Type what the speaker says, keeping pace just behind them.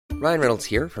Ryan Reynolds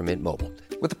here from Mint Mobile.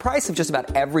 With the price of just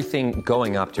about everything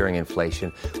going up during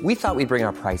inflation, we thought we'd bring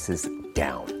our prices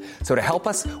down. So to help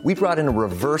us, we brought in a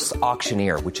reverse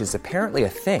auctioneer, which is apparently a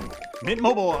thing. Mint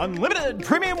Mobile Unlimited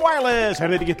Premium Wireless. How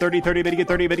to get 30, 30, bit to get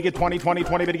 30, bit to get 20, 20,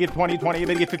 20, bit to get 20, 20,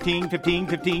 bit to get 15, 15,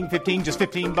 15, 15, just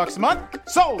 $15 a month?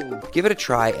 Sold! Give it a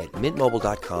try at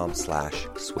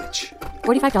mintmobile.com/switch.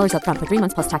 $45 up front for 3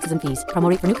 months plus taxes and fees. Promo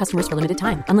rate for new customers for limited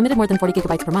time. Unlimited more than 40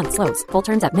 gigabytes per month. Slows full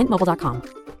terms at mintmobile.com.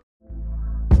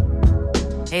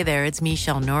 Hey there, it's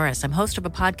Michelle Norris. I'm host of a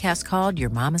podcast called Your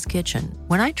Mama's Kitchen.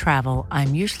 When I travel,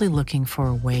 I'm usually looking for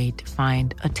a way to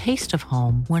find a taste of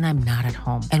home when I'm not at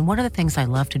home. And one of the things I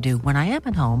love to do when I am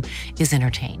at home is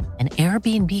entertain. And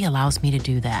Airbnb allows me to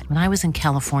do that. When I was in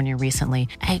California recently,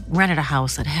 I rented a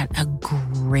house that had a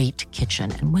great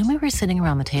kitchen. And when we were sitting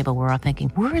around the table, we're all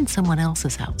thinking, we're in someone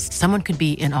else's house. Someone could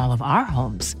be in all of our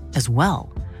homes as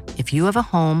well. If you have a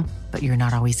home, but you're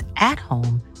not always at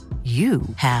home, you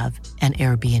have an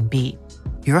Airbnb.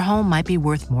 Your home might be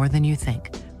worth more than you think.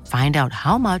 Find out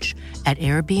how much at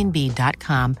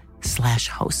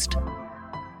airbnb.com/host.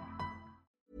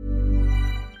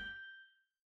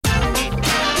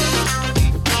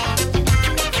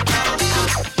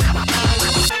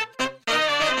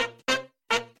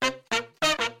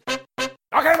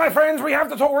 Okay, my friends, we have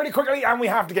to talk really quickly and we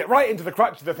have to get right into the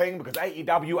crutch of the thing because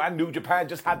AEW and New Japan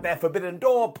just had their Forbidden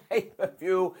Door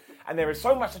pay-per-view and there is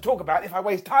so much to talk about. If I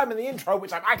waste time in the intro,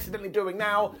 which I'm accidentally doing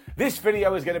now, this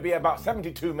video is going to be about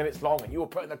 72 minutes long and you will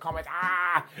put in the comments,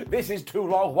 this is too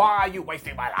long, why are you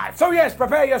wasting my life? So yes,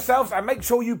 prepare yourselves and make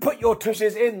sure you put your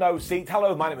tushes in those seats.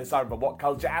 Hello, my name is Simon from What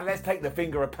Culture and let's take the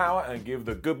finger of power and give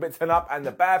the good bits an up and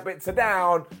the bad bits a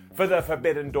down for the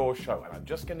Forbidden Door show. And I'm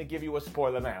just going to give you a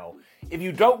spoiler now. If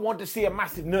you don't want to see a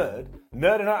massive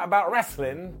nerding out about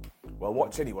wrestling, well,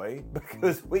 watch anyway,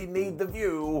 because we need the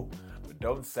view. But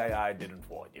don't say I didn't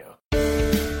warn you.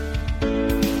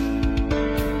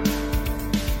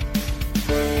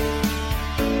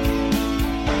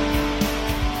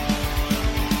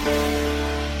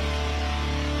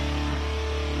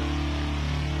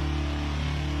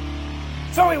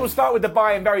 So we will start with the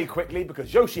buy-in very quickly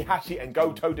because Yoshihashi and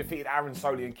Goto defeated Aaron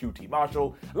Soli and QT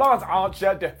Marshall. Lance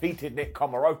Archer defeated Nick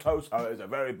Komoroto, so it was a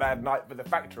very bad night for the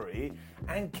factory.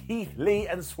 And Keith Lee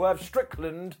and Swerve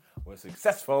Strickland were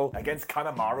successful against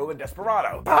Kanemaru and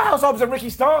Desperado. Powerhouse Hobbs and Ricky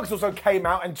Starks also came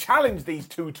out and challenged these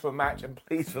two to a match. And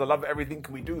please, for the love of everything,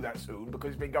 can we do that soon?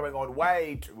 Because it's been going on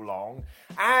way too long.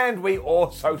 And we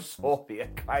also saw the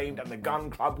Acclaimed and the Gun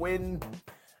Club win.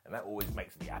 And that always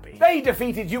makes me happy. They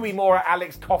defeated Yui Mora,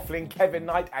 Alex Coughlin, Kevin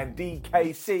Knight, and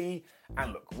DKC.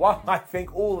 And look, while I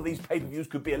think all of these pay-per-views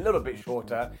could be a little bit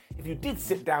shorter, if you did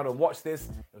sit down and watch this,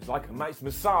 it was like a nice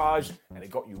massage, and it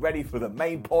got you ready for the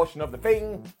main portion of the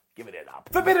thing. Give it up.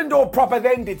 Forbidden Door proper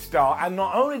then did start, and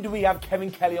not only do we have Kevin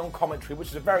Kelly on commentary, which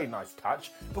is a very nice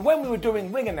touch, but when we were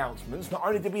doing ring announcements, not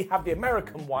only did we have the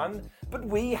American one, but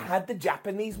we had the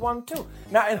Japanese one too.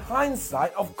 Now, in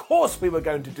hindsight, of course we were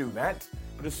going to do that,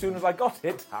 but as soon as I got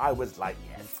it, I was like,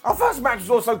 yes. Our first match was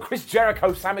also Chris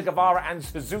Jericho, Sammy Guevara, and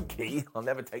Suzuki. I'll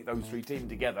never take those three teams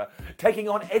together. Taking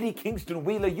on Eddie Kingston,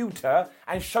 Wheeler Yuta,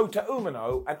 and Shota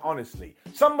Umino. And honestly,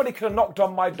 somebody could have knocked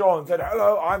on my door and said,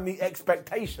 hello, I'm the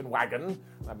expectation wagon.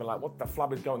 And I'd be like, what the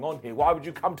flub is going on here? Why would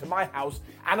you come to my house?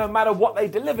 And no matter what they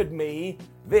delivered me,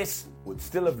 this would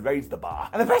still have raised the bar.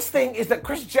 And the best thing is that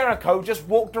Chris Jericho just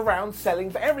walked around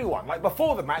selling for everyone. Like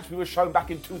before the match, we were shown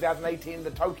back in 2018 in the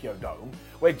Tokyo Dome,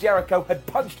 where Jericho had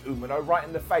punched Umino right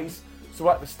in the face. So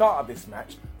at the start of this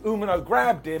match, Umino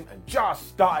grabbed him and just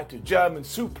started to German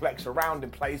suplex around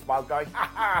in place while going,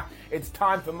 it's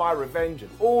time for my revenge. And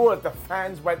all of the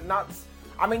fans went nuts.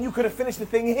 I mean, you could have finished the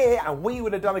thing here and we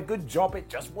would have done a good job. It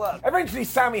just worked. Eventually,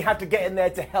 Sammy had to get in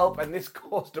there to help and this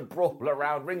caused a brawl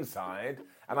around ringside.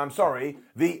 And I'm sorry,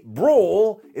 the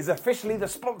Brawl is officially the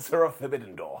sponsor of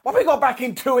Forbidden Door. When we got back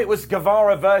into it was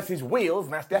Guevara versus Wheels,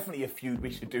 and that's definitely a feud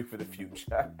we should do for the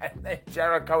future. And then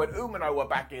Jericho and Umino were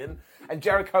back in, and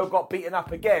Jericho got beaten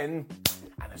up again.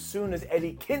 And as soon as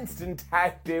Eddie Kingston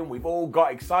tagged in, we've all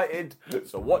got excited.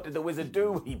 So what did the Wizard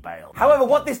do? He bailed. However,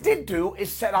 what this did do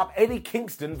is set up Eddie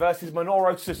Kingston versus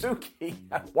Minoru Suzuki.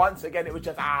 And once again, it was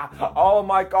just, oh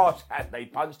my gosh. And they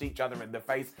punched each other in the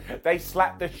face. They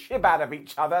slapped the shit out of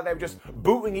each other. They were just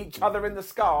booting each other in the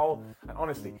skull. And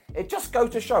honestly, it just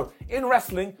goes to show, in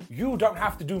wrestling, you don't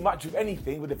have to do much of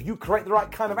anything, but if you create the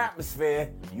right kind of atmosphere,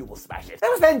 you will smash it.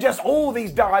 There was then just all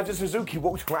these dives as Suzuki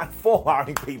walked around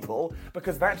forearming people,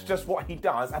 because that's just what he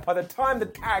does. And by the time the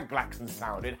tag klaxon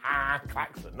sounded,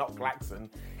 klaxon, not klaxon,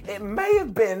 it may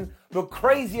have been the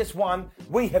craziest one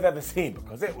we have ever seen,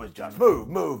 because it was just move,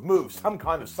 move, move, some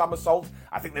kind of somersault.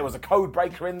 I think there was a code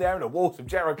breaker in there and a Walls of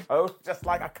Jericho. Just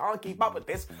like, I can't keep up with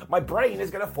this. My brain is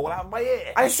going to fall out of my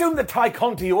ear. I assumed that Ty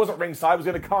Conti, who was at ringside, was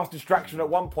going to cast distraction at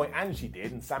one point, and she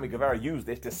did, and Sammy Guevara used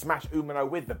this to smash Umino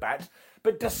with the bat.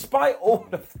 But despite all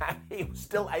of that, he was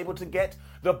still able to get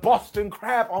the Boston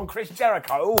Crab on Chris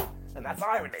Jericho. And that's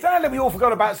irony. Sadly, we all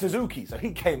forgot about Suzuki, so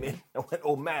he came in and went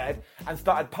all mad and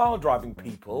started pile driving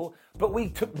people. But we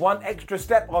took one extra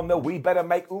step on the we better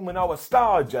make Umino a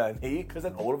star journey, because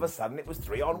then all of a sudden it was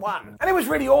 3-on-1. And it was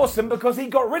really awesome because he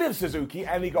got rid of Suzuki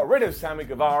and he got rid of Sammy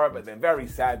Guevara, but then very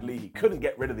sadly he couldn't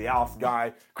get rid of the arse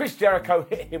guy. Chris Jericho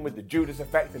hit him with the Judas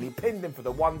effect and he pinned him for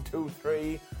the 1, 2,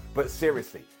 3. But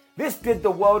seriously, this did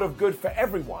the world of good for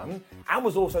everyone, and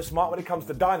was also smart when it comes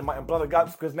to Dynamite and Blood and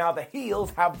Guts, because now the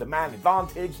heels have the man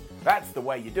advantage. That's the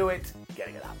way you do it.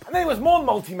 Getting it up. And then there was more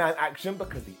multi-man action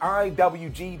because the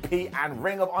IWGP and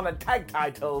Ring of Honor tag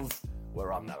titles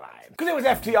were on the line. Because it was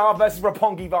FTR versus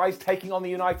Roppongi Vice taking on the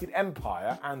United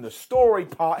Empire, and the story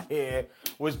part here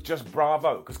was just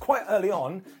bravo. Because quite early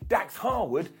on, Dax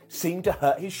Harwood seemed to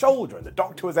hurt his shoulder, and the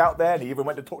doctor was out there, and he even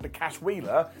went to talk to Cash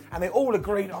Wheeler, and they all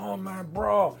agreed, oh man,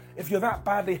 bro, if you're that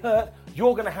badly hurt,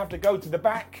 you're going to have to go to the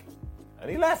back.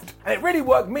 And he left. And it really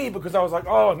worked me, because I was like,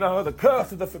 oh no, the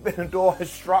curse of the Forbidden Door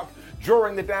has struck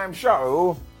during the damn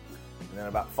show. And then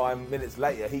about 5 minutes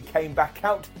later, he came back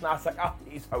out, and I was like, oh,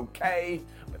 he's okay.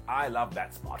 But I love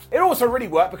that spot. It also really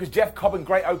worked because Jeff Cobb and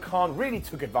Great O'Khan really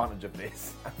took advantage of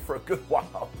this. And for a good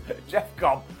while, Jeff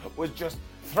Cobb was just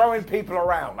throwing people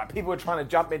around. Like, people were trying to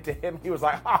jump into him. He was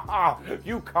like, ha ha,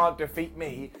 you can't defeat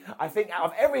me. I think out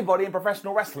of everybody in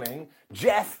professional wrestling,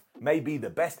 Jeff may be the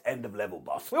best end-of-level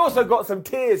boss. We also got some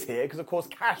tears here because, of course,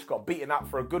 Cash got beaten up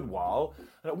for a good while.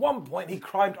 And at one point, he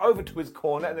climbed over to his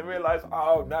corner and then realized,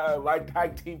 oh no, my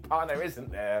tag team partner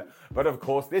isn't there. But of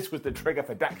course, this was the trigger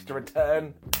for Dax to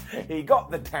return. He got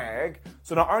the tag.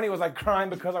 So not only was I crying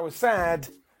because I was sad,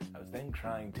 I was then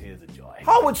crying tears of joy.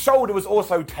 Harwood's shoulder was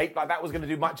also taped like that was going to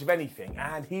do much of anything,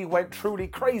 and he went truly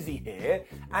crazy here,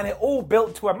 and it all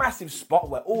built to a massive spot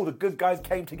where all the good guys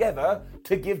came together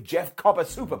to give Jeff Cobb a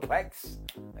superplex.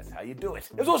 That's how you do it.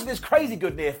 There was also this crazy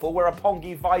good near fall where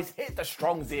Roppongi Vice hit the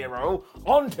strong zero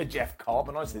onto Jeff Cobb,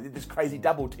 and honestly did this crazy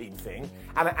double team thing,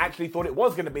 and I actually thought it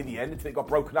was going to be the end until it got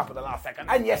broken up at the last second.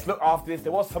 And yes, look, after this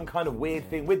there was some kind of weird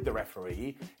thing with the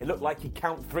referee. It looked like he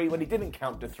count 3 when he didn't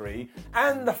count to 3,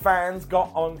 and the fans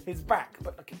got on his back.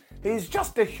 But look, he's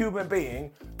just a human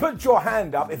being. Put your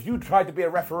hand up. If you tried to be a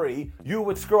referee, you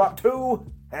would screw up too.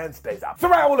 Hand stays up.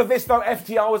 Throughout all of this, though,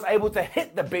 FTR was able to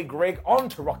hit the big rig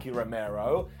onto Rocky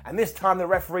Romero, and this time the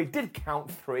referee did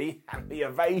count 3, and the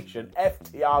evasion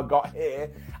FTR got here.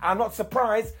 I'm not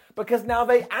surprised, because now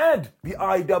they add the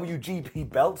IWGP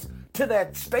belts to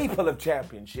their staple of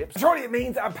championships. Surely it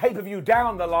means at a pay-per-view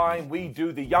down the line, we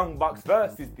do the Young Bucks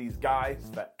versus these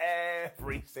guys for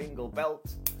every single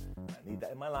belt. I need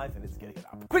that in my life, and it's getting it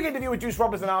up. Quick interview with Juice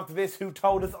Robinson after this, who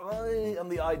told us, I am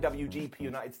the IWGP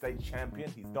United States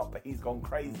Champion. He's not, but he's gone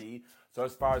crazy. So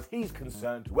as far as he's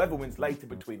concerned, whoever wins later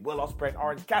between Will Ospreay and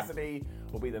Orange Cassidy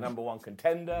will be the #1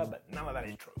 contender, but none of that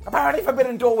is true. Apparently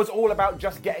Forbidden Door was all about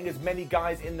just getting as many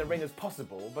guys in the ring as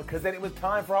possible, because then it was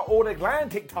time for our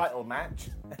All-Atlantic title match.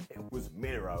 It was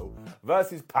Miro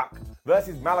versus Puck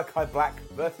versus Malachi Black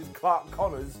versus Clark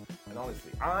Connors. And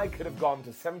honestly, I could have gone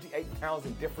to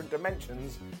 78,000 different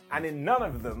dimensions, and in none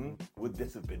of them would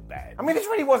this have been bad. I mean, this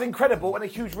really was incredible, and a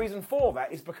huge reason for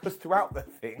that is because throughout the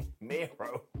thing,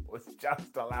 Miro was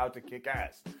just allowed to kick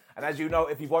ass. And as you know,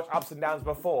 if you've watched Ups and Downs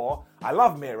before, I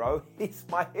love Miro, he's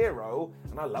my hero,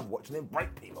 and I love watching him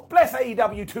break people. Bless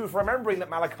AEW too for remembering that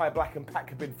Malachi Black and Pac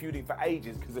had been feuding for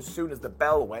ages, because as soon as the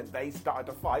bell went, they started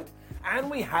to fight, and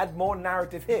we had more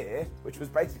narrative here, which was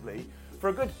basically, for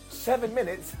a good 7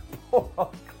 minutes, poor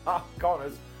Clark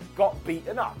Connors got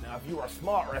beaten up. Now, if you were a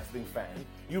smart wrestling fan,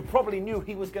 you probably knew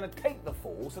he was going to take the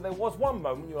fall, so there was one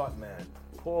moment you're like, man,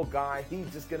 poor guy, he's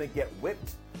just going to get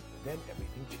whipped. Then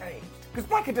everything changed. Because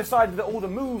Black had decided that all the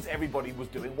moves everybody was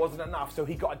doing wasn't enough, so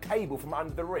he got a table from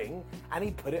under the ring and he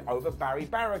put it over Barry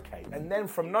Barricade. And then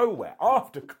from nowhere,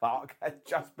 after Clark had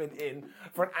just been in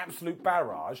for an absolute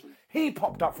barrage, he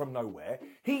popped up from nowhere,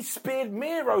 he speared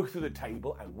Miro through the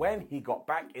table, and when he got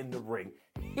back in the ring,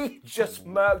 he just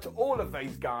murked all of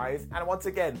these guys. And once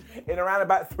again, in around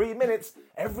about 3 minutes,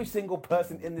 every single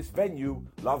person in this venue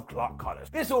loved Clark Connors.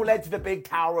 This all led to the big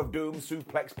Tower of Doom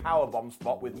suplex powerbomb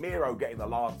spot with Miro getting the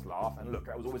last laugh And look,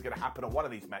 that was always going to happen on one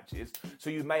of these matches, so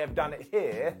you may have done it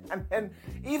here. And then,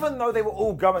 even though they were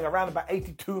all going around about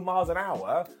 82 miles an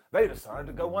hour, they decided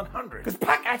to go 100. Because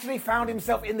Pac actually found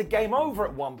himself in the game over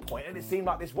at one point, and it seemed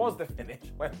like this was the finish.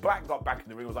 When Black got back in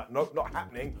the ring, was like, nope, not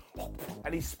happening.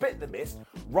 And he spit the mist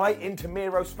right into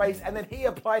Miro's face, and then he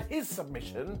applied his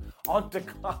submission onto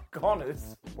Clark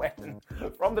Connors when,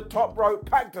 from the top rope,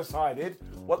 Pac decided,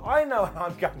 well, I know how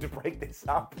I'm going to break this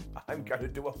up. I'm going to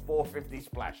do a 450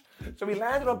 splash. So he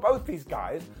landed on both these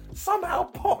guys, somehow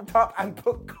popped up and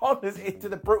put Connors into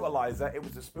the brutalizer. It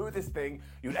was the smoothest thing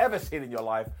you'd ever seen in your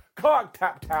life. Clark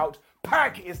tapped out.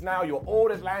 Pac is now your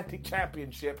All-Atlantic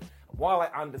Championship. While I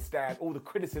understand all the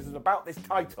criticism about this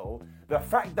title, the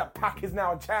fact that Pac is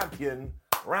now a champion,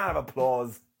 round of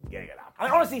applause, getting it up. I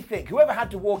honestly think whoever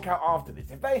had to walk out after this,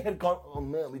 if they had gone, oh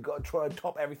man, we've got to try and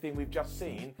top everything we've just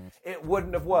seen, it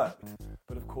wouldn't have worked.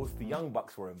 But of course the Young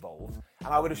Bucks were involved, and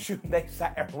I would assume they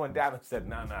sat everyone down and said,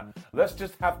 no, let's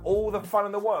just have all the fun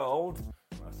in the world.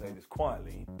 And I say this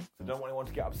quietly, so don't want anyone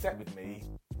to get upset with me.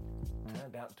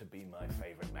 Turned out to be my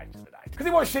favourite match of the night. Because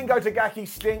it was Shingo Takagi,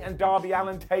 Sting and Darby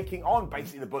Allin taking on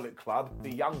basically the Bullet Club,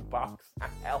 the Young Bucks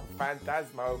and El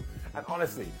Phantasmo. And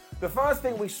honestly, the first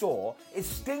thing we saw is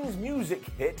Sting's music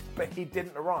hit, but he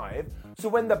didn't arrive. So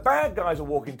when the bad guys were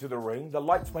walking to the ring, the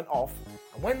lights went off.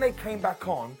 And when they came back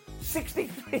on,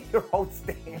 63-year-old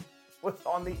Sting was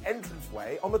on the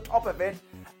entranceway, on the top of it,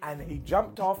 and he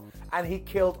jumped off and he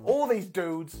killed all these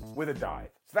dudes with a dive.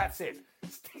 So that's it.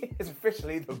 Sting is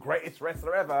officially the greatest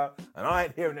wrestler ever, and I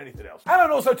ain't hearing anything else. Alan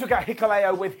also took out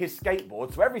Hikuleo with his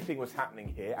skateboard, so everything was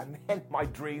happening here, and then my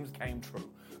dreams came true.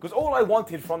 Because all I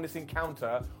wanted from this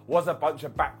encounter was a bunch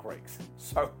of back rakes.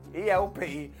 So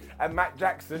ELP and Matt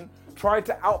Jackson tried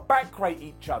to out-back rake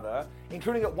each other,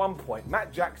 including at one point,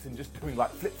 Matt Jackson just doing like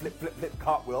flip, flip, flip, flip,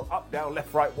 cartwheel, up, down,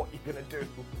 left, right, what you gonna do?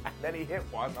 And then he hit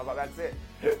one. I was like, that's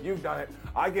it. You've done it.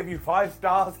 I give you 5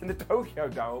 stars in the Tokyo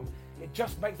Dome. It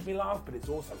just makes me laugh, but it's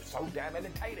also so damn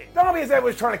entertaining. Darby as ever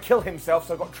was trying to kill himself,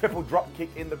 so got triple drop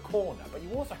kicked in the corner. But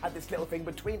you also had this little thing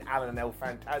between Alan and El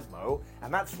Phantasmo,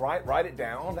 and that's right, write it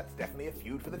down, that's definitely a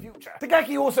feud for the future.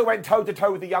 Takagi also went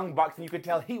toe-to-toe with the Young Bucks, and you could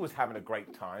tell he was having a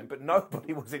great time, but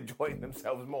nobody was enjoying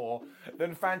themselves more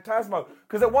than Phantasmo.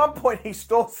 Because at one point he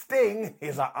saw Sting,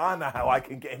 he's like, I know how I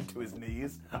can get him to his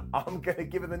knees. I'm gonna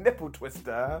give him the nipple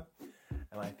twister.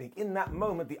 And I think in that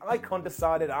moment, the Icon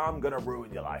decided, I'm going to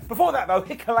ruin your life. Before that, though,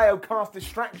 Hikuleo cast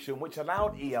Distraction, which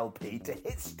allowed ELP to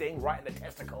hit Sting right in the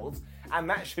testicles, and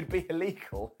that should be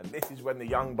illegal. And this is when the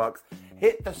Young Bucks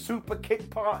hit the super kick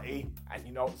party. And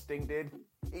you know what Sting did?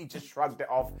 He just shrugged it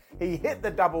off. He hit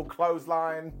the double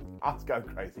clothesline. I was going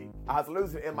crazy. I was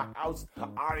losing it in my house.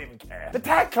 I don't even care. The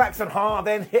tag klaxon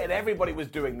then hit and everybody was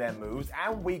doing their moves.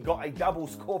 And we got a double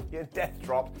scorpion death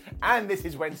drop. And this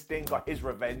is when Sting got his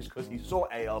revenge because he saw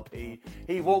ALP.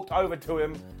 He walked over to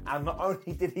him. And not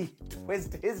only did he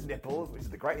twist his nipples, which is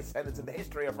the greatest sentence in the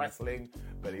history of wrestling,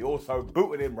 but he also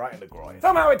booted him right in the groin.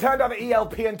 Somehow it turned out that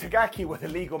ELP and Takagi were the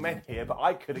legal men here, but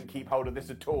I couldn't keep hold of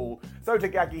this at all. So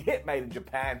Takagi hit Made in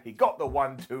Japan. He got the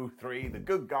 1, 2, 3. The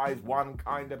good guys won,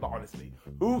 kind of, but honestly,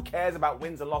 who cares about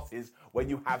wins and losses when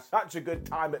you have such a good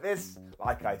time at this?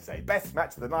 Like I say, best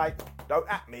match of the night. Don't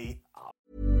at me.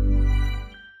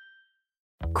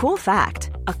 Cool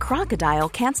fact, a crocodile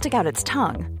can't stick out its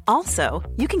tongue. Also,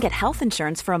 you can get health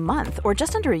insurance for a month or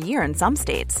just under a year in some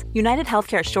states. United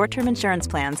Healthcare short-term insurance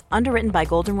plans, underwritten by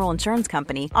Golden Rule Insurance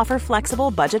Company, offer flexible,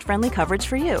 budget-friendly coverage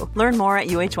for you. Learn more at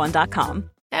UH1.com.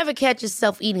 Ever catch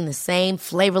yourself eating the same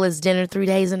flavorless dinner 3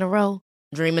 days in a row?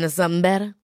 Dreaming of something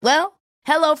better? Well,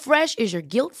 HelloFresh is your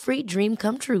guilt-free dream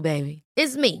come true, baby.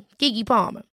 It's me, Keke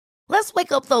Palmer. Let's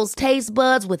wake up those taste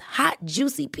buds with hot,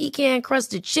 juicy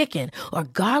pecan-crusted chicken or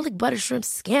garlic butter shrimp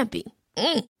scampi.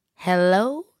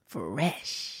 Hello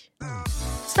Fresh.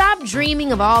 Stop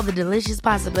dreaming of all the delicious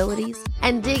possibilities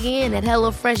and dig in at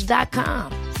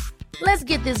HelloFresh.com. Let's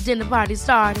get this dinner party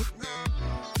started.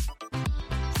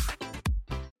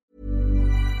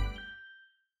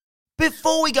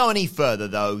 Before we go any further,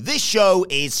 though, this show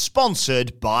is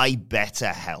sponsored by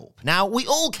BetterHelp. Now, we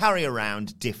all carry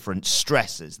around different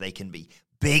stressors. They can be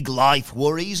big life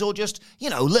worries or just,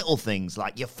 little things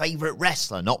like your favorite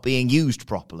wrestler not being used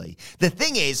properly. The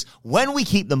thing is, when we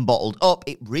keep them bottled up,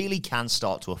 it really can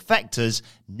start to affect us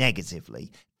negatively.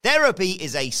 Therapy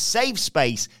is a safe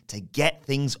space to get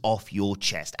things off your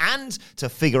chest and to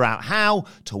figure out how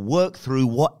to work through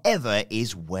whatever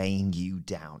is weighing you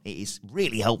down. It is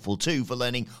really helpful too for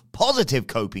learning positive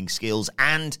coping skills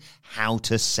and how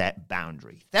to set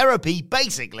boundaries. Therapy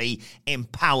basically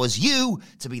empowers you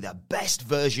to be the best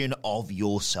version of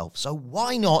yourself. So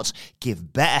why not give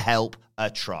BetterHelp a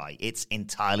try. It's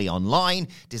entirely online,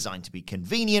 designed to be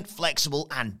convenient, flexible,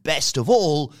 and best of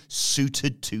all,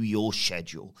 suited to your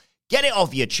schedule. Get it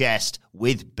off your chest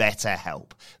with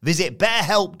BetterHelp. Visit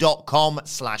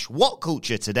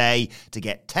betterhelp.com/whatculture today to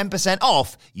get 10%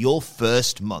 off your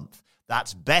first month.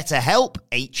 That's BetterHelp,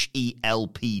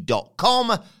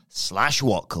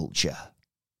 HELP.com/whatculture.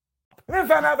 And then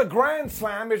found out the Grand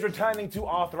Slam is returning to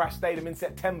Arthur Ashe Stadium in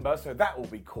September, so that will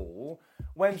be cool.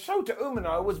 When Shota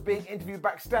Umino was being interviewed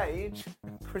backstage,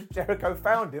 Chris Jericho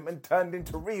found him and turned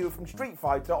into Ryu from Street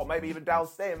Fighter, or maybe even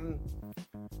Dalsim.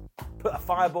 Put a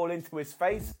fireball into his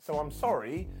face, so I'm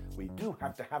sorry, we do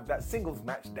have to have that singles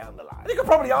match down the line. And you could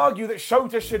probably argue that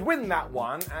Shota should win that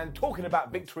one, and talking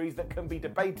about victories that can be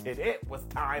debated, it was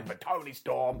time for Toni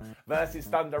Storm versus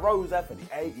Thunder Rosa for the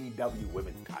AEW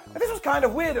Women's title. And this was kind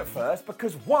of weird at first,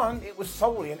 because one, it was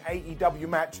solely an AEW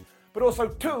match, but also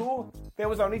two, there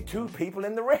was only two people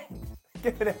in the ring.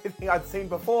 Given everything I'd seen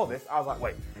before this, I was like,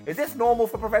 wait, is this normal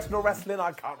for professional wrestling?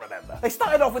 I can't remember. They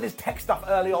started off with this tech stuff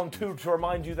early on too to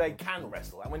remind you they can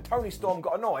wrestle. And when Toni Storm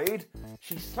got annoyed,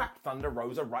 she slapped Thunder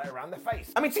Rosa right around the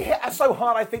face. I mean, she hit her so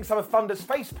hard I think some of Thunder's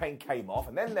face paint came off.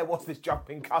 And then there was this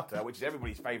jumping cutter, which is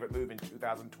everybody's favourite move in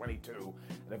 2022.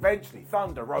 And eventually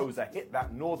Thunder Rosa hit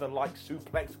that Northern Light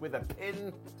suplex with a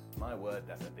pin. My word,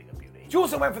 that's a thing of beauty. She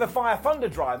also went for the Fire Thunder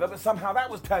driver, but somehow that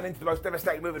was turned into the most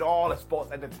devastating move in all of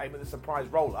sports entertainment, the surprise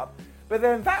roll-up. But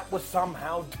then that was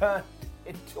somehow turned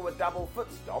into a double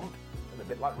foot stomp, and a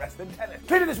bit like wrestling tennis.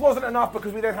 Clearly this wasn't enough,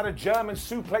 because we then had a German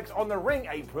suplex on the ring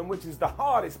apron, which is the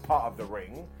hardest part of the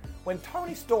ring, when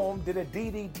Toni Storm did a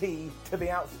DDT to the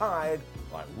outside,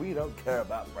 like we don't care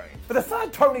about brains. For the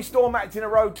third Toni Storm match in a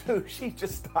row too, she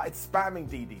just started spamming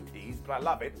DDTs, but I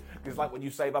love it, because it's like when you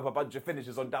save up a bunch of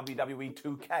finishes on WWE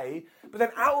 2K, but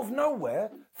then out of nowhere,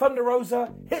 Thunder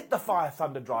Rosa hit the Fire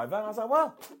Thunder driver, and I was like,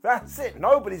 well, that's it.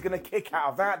 Nobody's going to kick out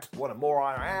of that. What a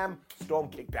moron I am. Storm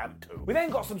kicked out too. We then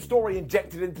got some story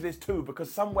injected into this too,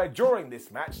 because somewhere during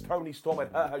this match, Toni Storm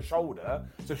had hurt her shoulder,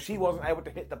 so she wasn't able to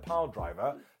hit the pile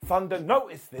driver. Thunder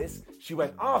noticed this, she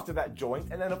went after that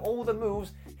joint, and then of all the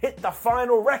moves, hit the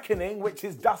final reckoning, which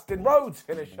is Dustin Rhodes'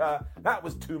 finisher. That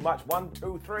was too much. 1,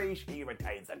 2, 3, she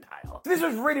retains the title. So this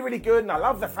was really, really good, and I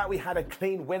love the fact we had a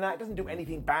clean winner. It doesn't do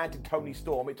anything bad to Toni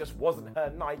Storm, it just wasn't her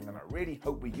night, and I really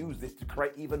hope we use this to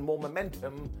create even more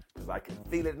momentum, because I can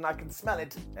feel it and I can smell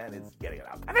it, and it's getting it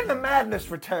up. And then the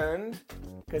madness returned,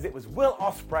 because it was Will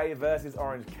Ospreay versus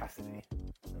Orange Cassidy.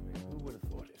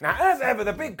 Now, as ever,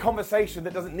 the big conversation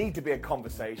that doesn't need to be a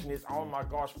conversation is, oh my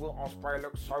gosh, Will Ospreay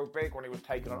looked so big when he was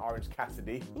taking on Orange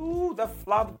Cassidy. Ooh, the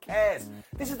flub cares.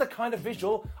 This is the kind of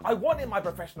visual I want in my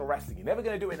professional wrestling. You're never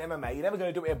going to do it in MMA, you're never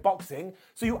going to do it in boxing,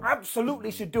 so you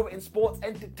absolutely should do it in sports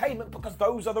entertainment, because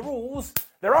those are the rules.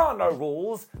 There are no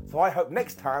rules, so I hope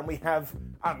next time we have,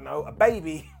 I don't know, a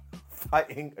baby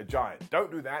fighting a giant. Don't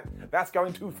do that. That's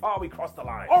going too far. We crossed the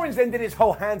line. Orange then did his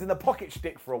whole hands in the pocket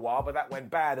shtick for a while, but that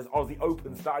went bad as Aussie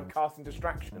Open started casting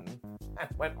distraction. And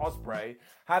when Ospreay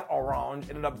had Orange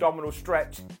in an abdominal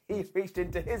stretch, he reached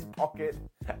into his pocket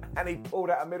and he pulled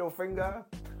out a middle finger.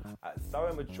 So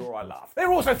immature, I laugh. They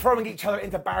were also throwing each other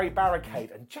into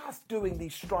barricade and just doing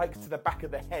these strikes to the back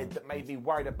of the head that made me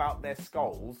worried about their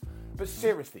skulls. But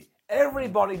seriously,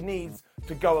 everybody needs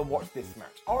to go and watch this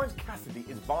match. Orange Cassidy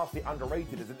is vastly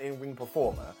underrated as an in-ring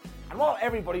performer, and while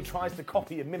everybody tries to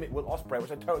copy and mimic Will Ospreay,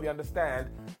 which I totally understand,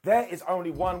 there is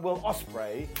only one Will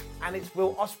Ospreay, and it's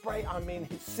Will Ospreay. I mean,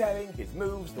 his selling, his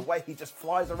moves, the way he just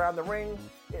flies around the ring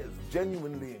is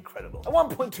genuinely incredible. At one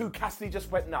point too, Cassidy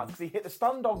just went nuts because he hit the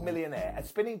Stun Dog Millionaire, a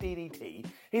spinning DDT.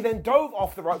 He then dove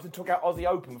off the ropes and took out Aussie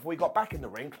Open before he got back in the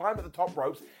ring, climbed at the top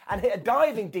ropes, and hit a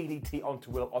diving DDT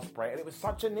onto Will Ospreay, and it was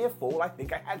such a near fall, I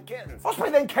think I had kittens.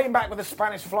 Ospreay then came back with a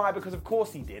Spanish Fly because of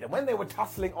course he did, and when they were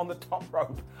tussling on the top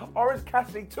rope, Orange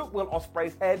Cassidy took Will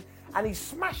Ospreay's head and he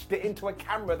smashed it into a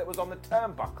camera that was on the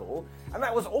turnbuckle, and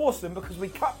that was awesome because we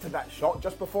cut to that shot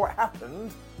just before it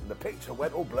happened, and the picture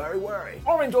went all blurry-worry.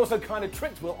 Orange also kind of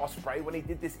tricked Will Ospreay when he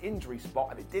did this injury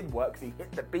spot, and it did work because he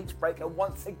hit the beach breaker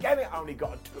once again. It only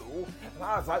got a 2, and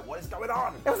I was like, what is going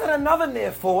on? There was then another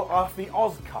near fall after the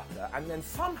Oz cutter, and then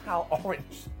somehow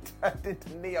Orange turned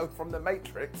into Neo from the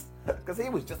Matrix because he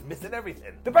was just missing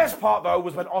everything. The best part though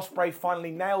was when Ospreay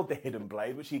finally nailed the hidden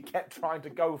blade, which he kept trying to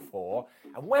go for,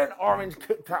 and when Orange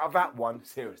kicked out of that one,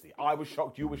 seriously, I was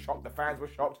shocked, you were shocked, the fans were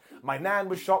shocked, my nan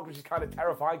was shocked, which is kind of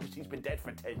terrifying because she's been dead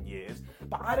for 10 years,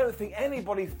 but I don't think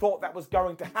anybody thought that was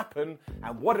going to happen,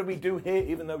 and what did we do here?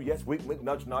 Even though, yes, wink, wink,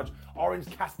 nudge, nudge, Orange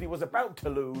Cassidy was about to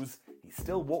lose, he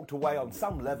still walked away on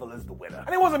some level as the winner.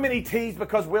 And it was a mini tease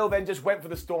because Will then just went for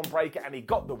the Stormbreaker and he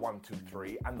got the 1, 2,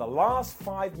 3, and the last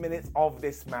 5 minutes of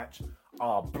this match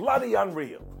are bloody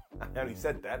unreal. I only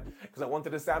said that because I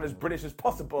wanted to sound as British as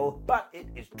possible, but it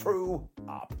is true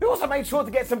up. We also made sure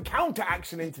to get some counter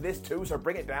action into this too, so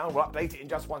bring it down, we'll update it in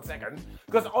just 1 second,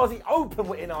 because Aussie Open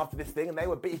were in after this thing and they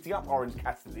were beating up Orange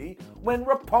Cassidy when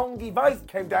Roppongi Vice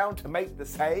came down to make the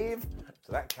save.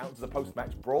 So that counts as a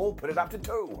post-match brawl, put it up to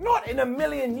 2. Not in a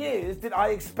million years did I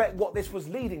expect what this was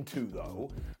leading to though,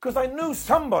 because I knew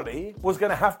somebody was going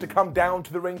to have to come down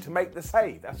to the ring to make the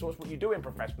save. That's what you do in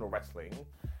professional wrestling.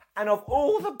 And of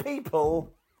all the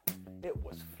people, it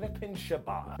was flipping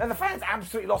Shibata. Now the fans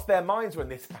absolutely lost their minds when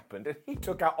this happened, and he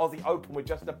took out Aussie Open with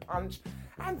just a punch,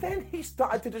 and then he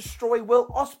started to destroy Will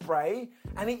Ospreay,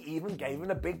 and he even gave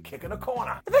him a big kick in the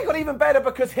corner. The thing got even better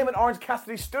because him and Orange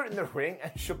Cassidy stood in the ring,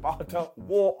 and Shibata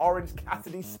wore Orange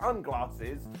Cassidy's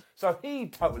sunglasses, so he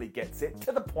totally gets it,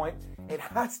 to the point it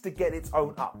has to get its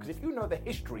own up. Because if you know the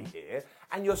history here,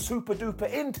 and you're super duper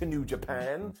into New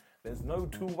Japan, there's no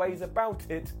two ways about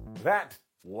it. That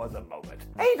was a moment.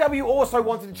 AEW also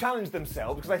wanted to challenge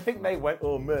themselves because I think they went,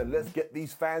 oh man, let's get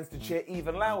these fans to cheer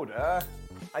even louder.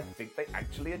 I think they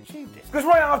actually achieved it. Because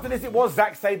right after this, it was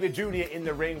Zack Sabre Jr. in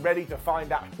the ring, ready to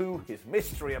find out who his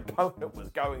mystery opponent was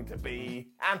going to be.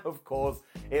 And of course,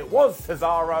 it was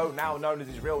Cesaro, now known as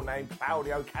his real name,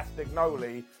 Claudio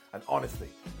Castagnoli. And honestly,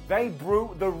 they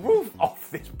blew the roof off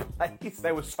this place.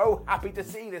 They were so happy to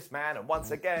see this man, and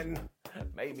once again,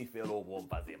 made me feel all warm,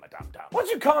 fuzzy in my dum-dum. Once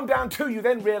you calm down too, you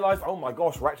then realise, oh my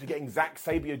gosh, we're actually getting Zack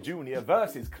Sabre Jr.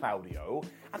 versus Claudio,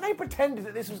 and they pretended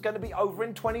that this was going to be over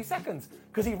in 20 seconds,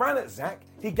 because he ran at Zack,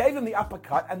 he gave him the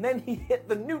uppercut, and then he hit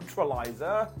the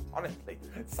neutralizer. Honestly,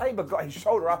 Sabre got his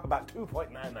shoulder up about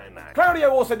 2.999. Claudio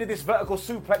also did this vertical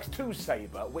suplex to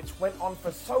Sabre, which went on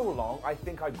for so long, I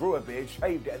think I grew a beard,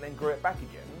 shaved it, and then grew it back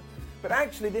again. But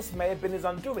actually, this may have been his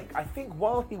undoing. I think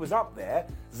while he was up there,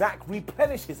 Zack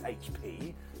replenished his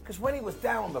HP, because when he was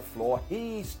down on the floor,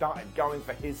 he started going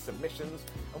for his submissions.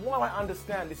 And while I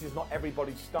understand this is not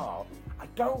everybody's style, I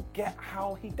don't get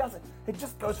how he does it. It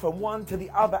just goes from one to the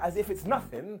other as if it's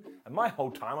nothing, and my whole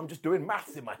time I'm just doing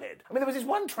maths in my head. I mean, there was this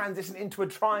one transition into a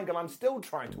triangle I'm still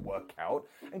trying to work out,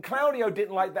 and Claudio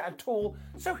didn't like that at all,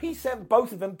 so he sent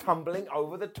both of them tumbling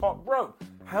over the top rope.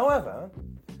 However,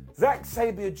 Zack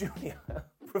Sabre Jr.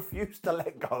 refused to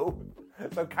let go,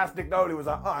 so Castagnoli was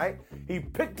like, all right, he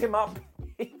picked him up,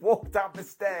 he walked up the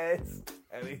stairs,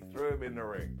 and he threw him in the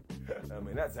ring. I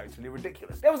mean, that's actually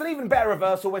ridiculous. There was an even better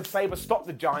reversal when Sabre stopped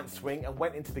the giant swing and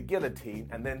went into the guillotine,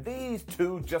 and then these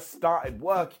two just started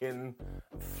working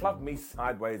and flubbed me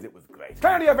sideways. It was great.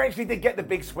 Claudio eventually did get the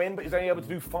big swing, but he was only able to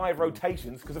do 5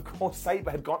 rotations because, of course,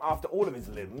 Sabre had gone after all of his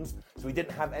limbs, so he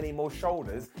didn't have any more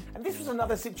shoulders. And this was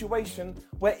another situation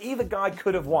where either guy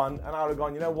could have won, and I would have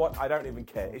gone, you know what, I don't even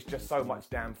care. It's just so much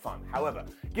damn fun. However,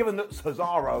 given that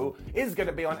Cesaro is going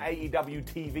to be on AEW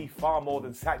TV far more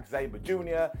than Zack Sabre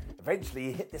Jr., eventually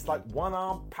he hit this like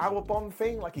one-arm powerbomb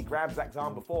thing, like he grabbed Zack's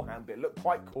arm beforehand, but it looked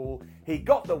quite cool. He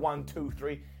got the 1, 2,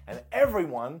 3, and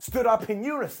everyone stood up in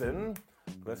unison.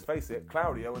 Let's face it,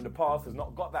 Claudio in the past has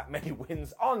not got that many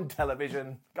wins on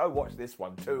television. Go watch this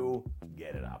one too.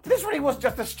 Get it up. This really was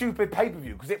just a stupid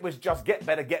pay-per-view because it was just get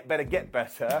better, get better, get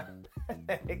better.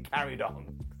 It carried on.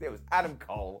 It was Adam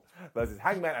Cole versus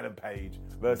Hangman Adam Page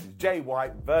versus Jay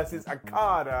White versus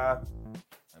Okada.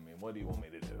 I mean, what do you want me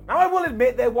to do? Now, I will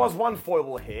admit there was one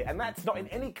foible here, and that's not in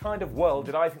any kind of world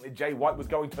did I think that Jay White was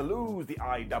going to lose the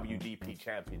IWGP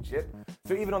Championship.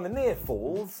 So even on the near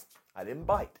falls, I didn't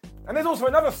bite. And there's also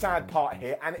another sad part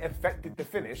here, and it affected the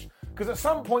finish, because at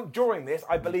some point during this,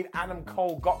 I believe Adam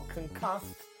Cole got concussed.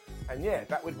 And yeah,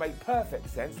 that would make perfect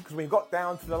sense, because we got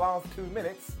down to the last 2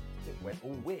 minutes, it went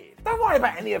all weird. Don't worry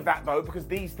about any of that though, because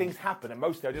these things happen, and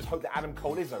mostly I just hope that Adam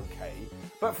Cole is okay.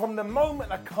 But from the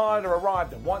moment Okada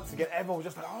arrived, and once again everyone was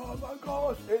just like, oh my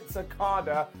gosh, it's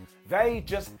Okada, they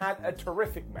just had a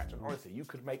terrific match. And honestly, you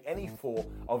could make any 4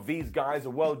 of these guys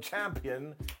a world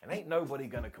champion, and ain't nobody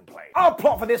gonna complain. Our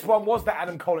plot for this one was that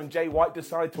Adam Cole and Jay White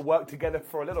decided to work together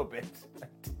for a little bit,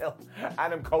 until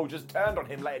Adam Cole just turned on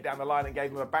him later down the line and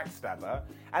gave him a backstabber.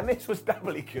 And this was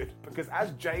doubly good, because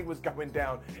as Jay was going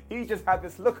down, he just had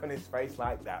this look on his face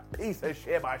like, that piece of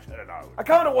shit I should have known.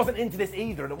 Okada wasn't into this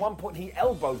either, and at one point he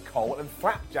elbowed Cole and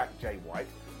flapjacked Jay White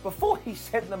before he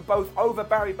sent them both over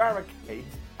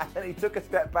barricades, and then he took a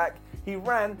step back, he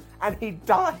ran, and he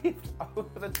dived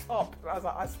over the top. And I was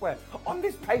like, I swear, on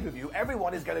this pay-per-view,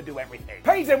 everyone is going to do everything.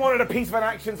 Page then wanted a piece of an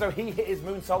action, so he hit his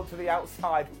moonsault to the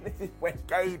outside. This is when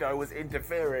Gedo was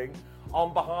interfering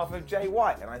on behalf of Jay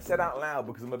White. And I said out loud,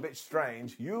 because I'm a bit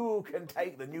strange, you can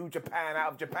take the New Japan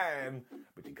out of Japan,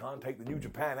 but but you can't take the New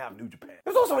Japan out of New Japan.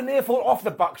 There was also a near fall off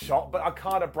the buckshot, but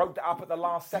Okada broke that up at the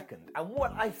last second. And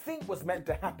what I think was meant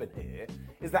to happen here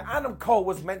is that Adam Cole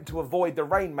was meant to avoid the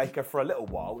Rainmaker for a little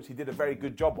while, which he did a very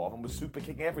good job of and was super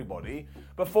kicking everybody.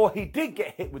 Before he did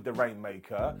get hit with the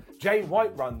Rainmaker, Jay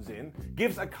White runs in,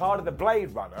 gives Okada the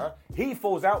Blade Runner, he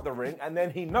falls out the ring, and then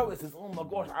he notices, oh my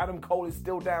gosh, Adam Cole is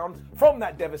still down from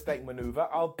that devastating maneuver,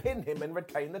 I'll pin him and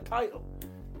retain the title.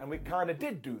 And we kind of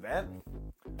did do that.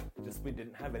 Just we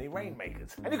didn't have any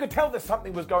Rainmakers. And you could tell that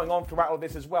something was going on throughout all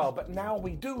this as well, but now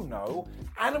we do know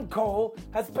Adam Cole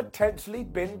has potentially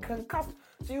been concussed.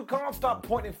 So you can't start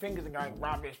pointing fingers and going,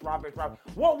 rubbish, rubbish, rubbish.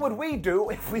 What would we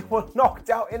do if we were knocked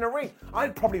out in a ring?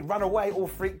 I'd probably run away all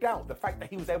freaked out. The fact that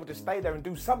he was able to stay there and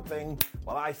do something,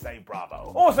 well, I say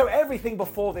bravo. Also, everything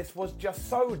before this was just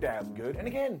so damn good. And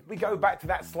again, we go back to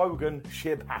that slogan,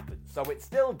 shib happens. So it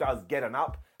still does get an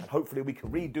up, and hopefully we can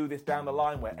redo this down the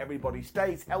line where everybody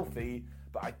stays healthy.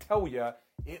 But I tell you,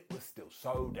 it was still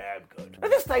so damn good.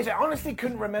 At this stage, I honestly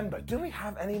couldn't remember. Do we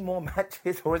have any more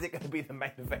matches, or is it going to be the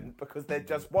main event? Because there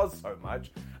just was so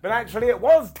much. But actually, it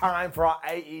was time for our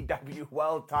AEW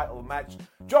World Title match.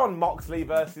 Jon Moxley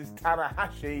versus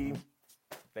Tanahashi.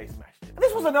 They smashed it. And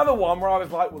this was another one where I was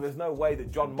like, well, there's no way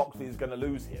that Jon Moxley is going to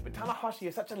lose here. But Tanahashi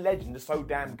is such a legend, is so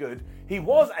damn good. He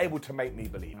was able to make me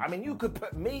believe. I mean, you could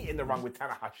put me in the ring with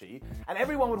Tanahashi, and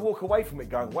everyone would walk away from it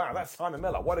going, wow, that's Simon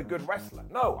Miller. What a good wrestler.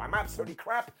 No, I'm absolutely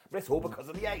crap. But it's all because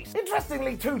of the ace.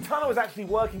 Interestingly, too, Tana was actually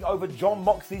working over Jon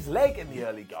Moxley's leg in the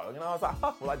early going. And I was like,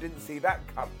 oh, well, I didn't see that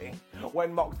coming.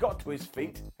 When Mox got to his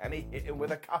feet, and he hit him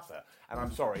with a cutter. And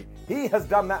I'm sorry, he has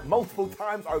done that multiple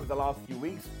times over the last few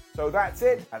weeks. So that's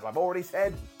it. As I've already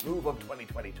said, move of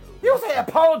 2022. He also hit a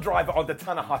pile driver onto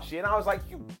Tanahashi, and I was like,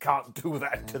 you can't do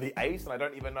that to the ace, and I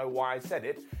don't even know why I said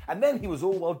it. And then he was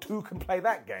all, well, two can play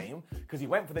that game, because he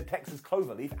went for the Texas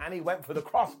Cloverleaf, and he went for the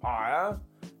crossfire.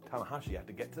 Tanahashi had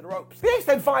to get to the ropes. The ace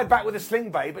then fired back with a sling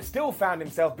blade, but still found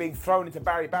himself being thrown into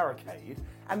Barry Barricade.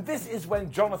 And this is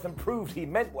when Jonathan proved he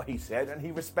meant what he said, and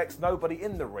he respects nobody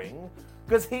in the ring,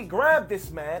 because he grabbed this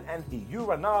man and he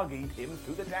Uranagi'd him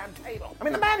through the damn table. I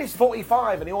mean, the man is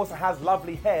 45 and he also has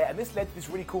lovely hair, and this led to this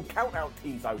really cool count-out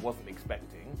tease I wasn't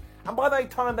expecting. And by the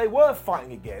time they were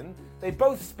fighting again, they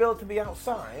both spilled to the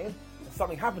outside.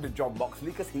 Something happened to Jon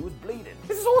Moxley because he was bleeding.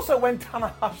 This is also when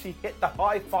Tanahashi hit the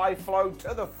high-five flow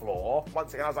to the floor.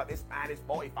 Once again, I was like, this man is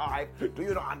 45. Do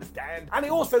you not understand? And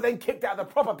he also then kicked out the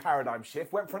proper paradigm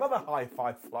shift, went for another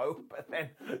high-five flow, but then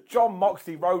Jon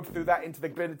Moxley rode through that into the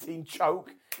guillotine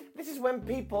choke. This is when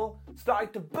people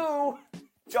started to boo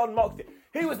Jon Moxley.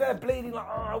 He was there bleeding like,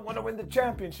 oh, I want to win the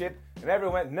championship. And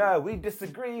everyone went, no, we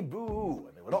disagree, boo.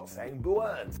 And they were not saying boo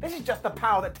words. This is just the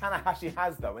power that Tanahashi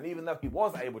has, though. And even though he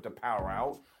was able to power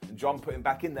out, and Jon put him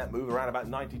back in that move around about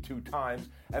 92 times,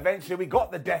 eventually we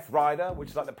got the Death Rider,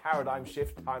 which is like the paradigm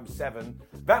shift times 7.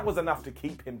 That was enough to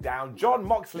keep him down. Jon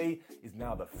Moxley is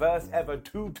now the first ever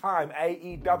 2-time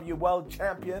AEW World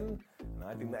Champion. And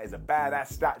I think that is a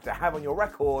badass stat to have on your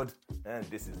record, and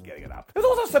this is getting it up. There's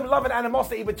also some love and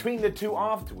animosity between the two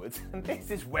afterwards, and this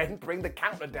is when bring the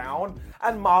counter down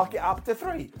and mark it up to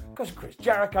 3. Because Chris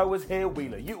Jericho was here,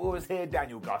 Wheeler Yuta was here,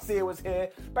 Daniel Garcia was here.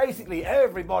 Basically,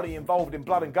 everybody involved in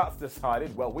Blood and Guts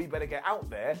decided, well, we better get out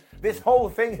there. This whole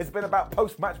thing has been about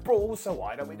post-match brawls, so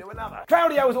why don't we do another?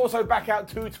 Claudio was also back out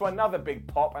too to another big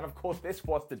pop, and of course this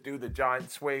was to do the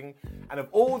giant swing. And of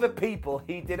all the people,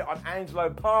 he did it on Angelo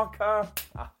Parker.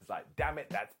 I was like, damn it,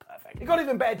 that's perfect. It got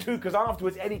even better too, because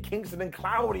afterwards Eddie Kingston and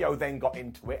Claudio then got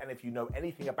into it, and if you know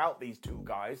anything about these two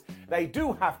guys, they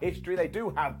do have history, they do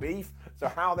have beef, so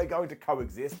how are they going to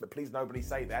coexist? But please nobody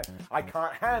say that. I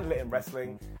can't handle it in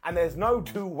wrestling, and there's no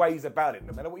two ways about it.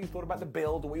 No matter what you thought about the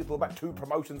build, or what you thought about two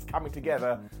promotions coming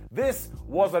together, this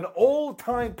was an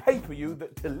all-time pay-per-view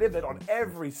that delivered on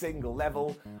every single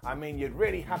level. I mean, you'd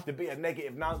really have to be a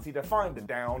negative Nancy to find the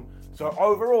down, so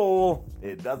overall,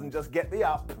 it doesn't just get the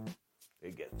up,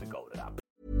 it gets the golden up.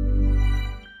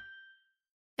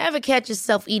 Ever catch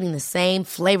yourself eating the same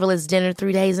flavorless dinner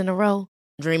 3 days in a row?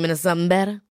 Dreaming of something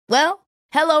better? Well,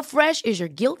 HelloFresh is your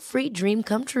guilt-free dream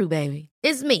come true, baby.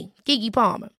 It's me, Keke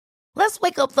Palmer. Let's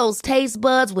wake up those taste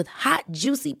buds with hot,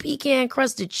 juicy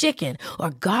pecan-crusted chicken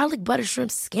or garlic butter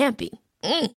shrimp scampi.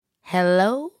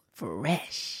 Hello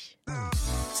Fresh.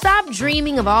 Stop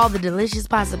dreaming of all the delicious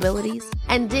possibilities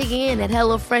and dig in at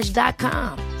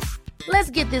HelloFresh.com. Let's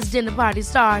get this dinner party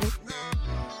started.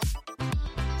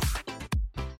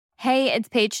 Hey, it's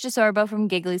Paige DeSorbo from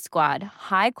Giggly Squad.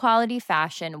 High quality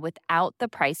fashion without the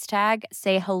price tag.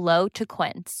 Say hello to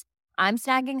Quince. I'm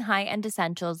snagging high-end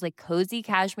essentials like cozy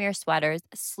cashmere sweaters,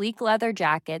 sleek leather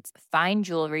jackets, fine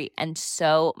jewelry, and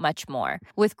so much more.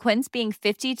 With Quince being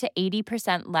 50 to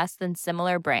 80% less than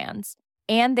similar brands.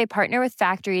 And they partner with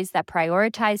factories that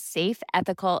prioritize safe,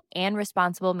 ethical, and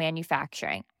responsible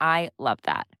manufacturing. I love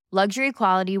that. Luxury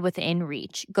quality within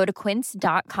reach. Go to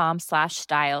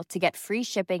quince.com/style to get free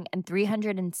shipping and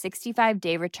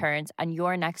 365-day returns on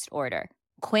your next order.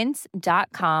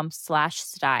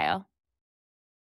 Quince.com/style.